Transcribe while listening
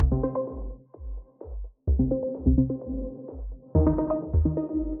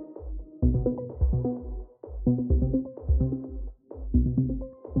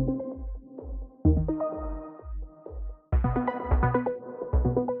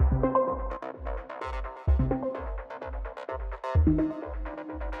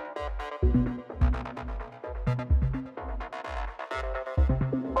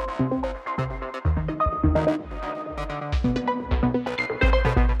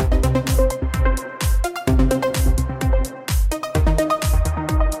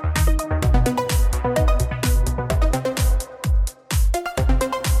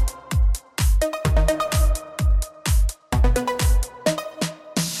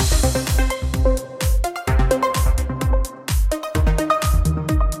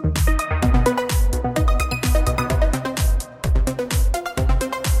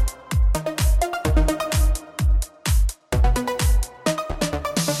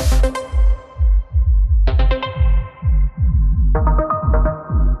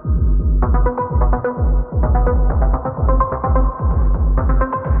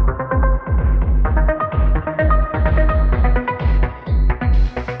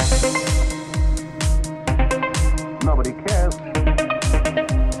Nobody cares.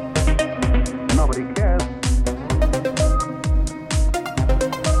 Nobody cares.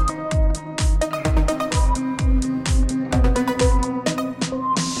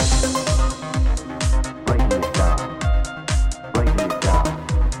 Breaking it down. Breaking it down.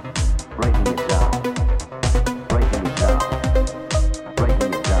 Breaking it down. Breaking it down.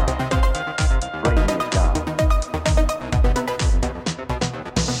 Breaking it down. Breaking it down.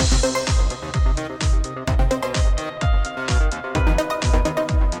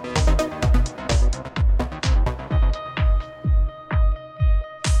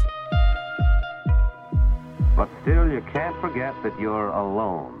 But still, you can't forget that you're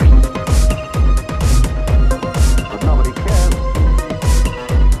alone. But nobody cares.